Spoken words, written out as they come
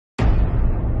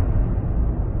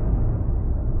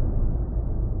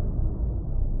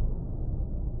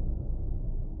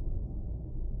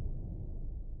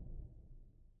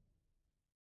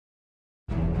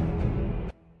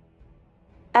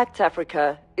ACT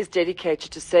Africa is dedicated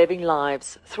to saving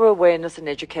lives through awareness and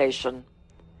education.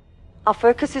 Our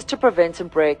focus is to prevent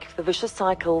and break the vicious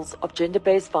cycles of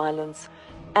gender-based violence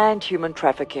and human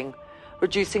trafficking,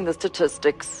 reducing the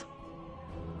statistics.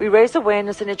 We raise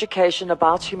awareness and education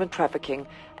about human trafficking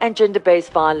and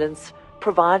gender-based violence,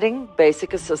 providing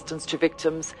basic assistance to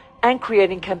victims and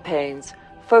creating campaigns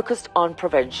focused on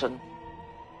prevention.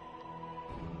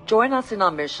 Join us in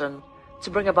our mission to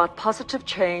bring about positive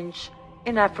change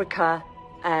in Africa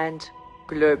and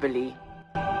globally.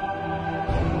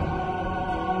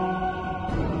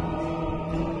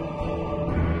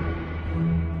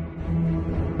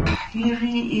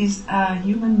 Fury is a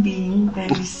human being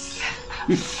that is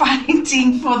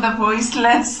fighting for the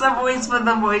voiceless, a voice for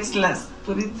the voiceless,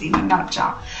 put it in a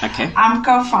nutshell. Okay. I'm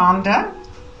co-founder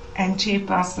and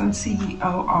chairperson, CEO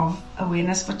of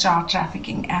Awareness for Child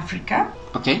Trafficking Africa.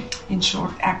 Okay. In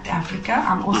short, ACT Africa.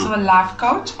 I'm also a life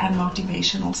coach and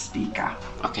motivational speaker.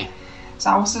 Okay. So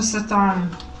I also sit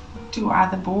on 2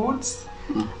 other boards,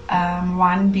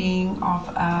 one being of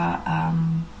a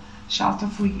shelter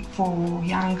for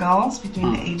young girls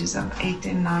between the ages of 8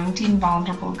 and 19,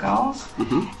 vulnerable girls,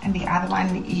 and the other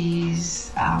one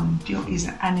is an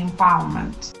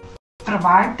empowerment.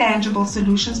 Provide tangible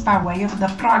solutions by way of the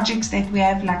projects that we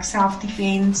have, like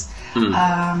self-defense.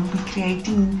 We're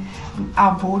creating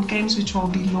our board games, which will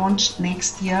be launched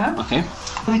next year. Okay.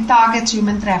 We target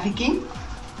human trafficking,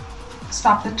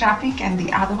 stop the traffic, and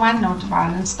the other one, no to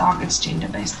violence, targets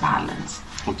gender-based violence.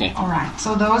 Okay. All right.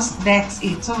 So that's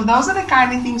it. So those are the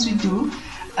kind of things we do.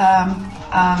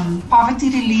 Poverty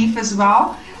relief as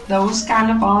well. Those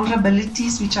kind of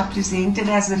vulnerabilities which are presented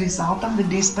as a result of the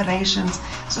desperations.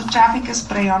 So traffickers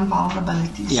prey on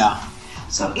vulnerabilities. Yeah.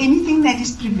 So anything that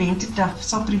is preventative,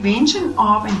 so prevention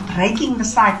of and breaking the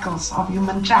cycles of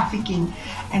human trafficking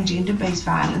and gender-based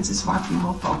violence is what we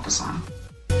will focus on.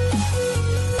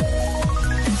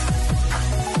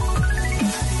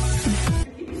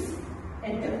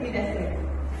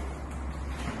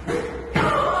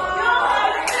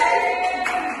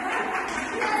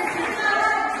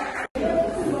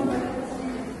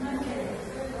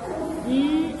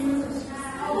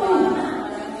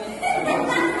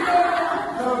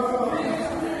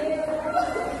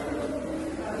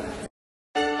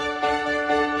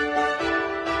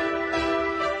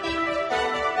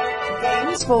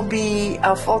 Will be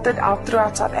filtered out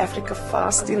throughout South Africa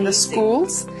first in the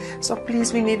schools. So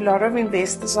please, we need a lot of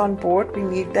investors on board. We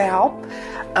need the help.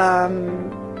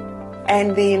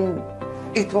 And then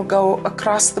it will go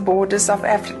across the borders of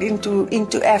Africa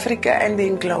into Africa and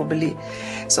then globally.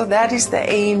 So that is the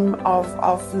aim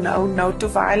of No to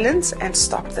Violence and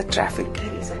Stop the Traffic.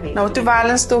 No to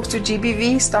Violence talks to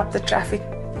GBV, Stop the Traffic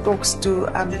talks to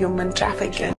human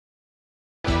trafficking.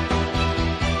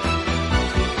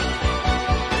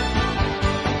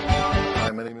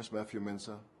 My name is Matthew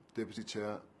Mensah, Deputy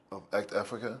Chair of ACT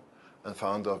Africa and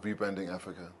founder of Rebranding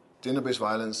Africa. Gender-based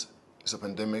violence is a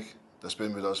pandemic that's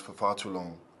been with us for far too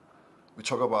long. We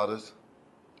talk about it,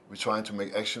 we're trying to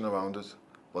make action around it,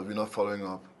 but we're not following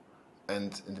up.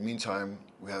 And in the meantime,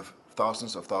 we have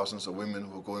thousands of women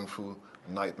who are going through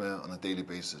a nightmare on a daily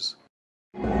basis.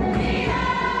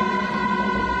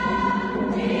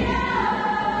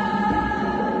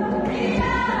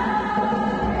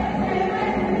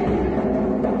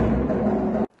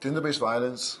 Gender-based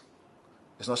violence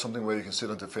is not something where you can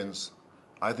sit on the fence.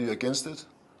 Either you're against it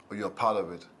or you're part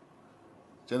of it.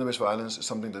 Gender-based violence is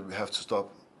something that we have to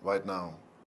stop right now.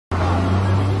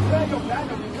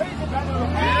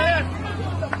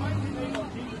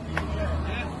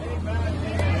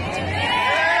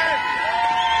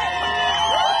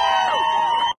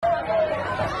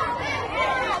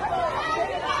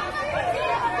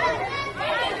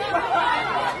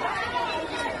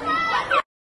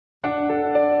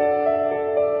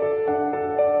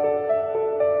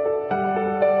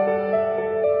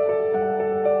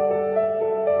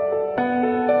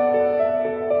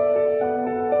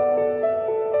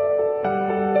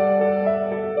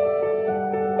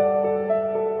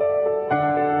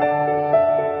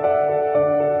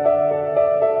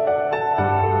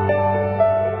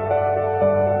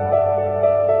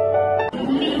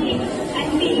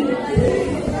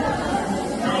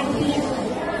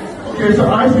 Okay, so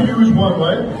ICU is one,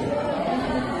 right?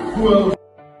 Who else?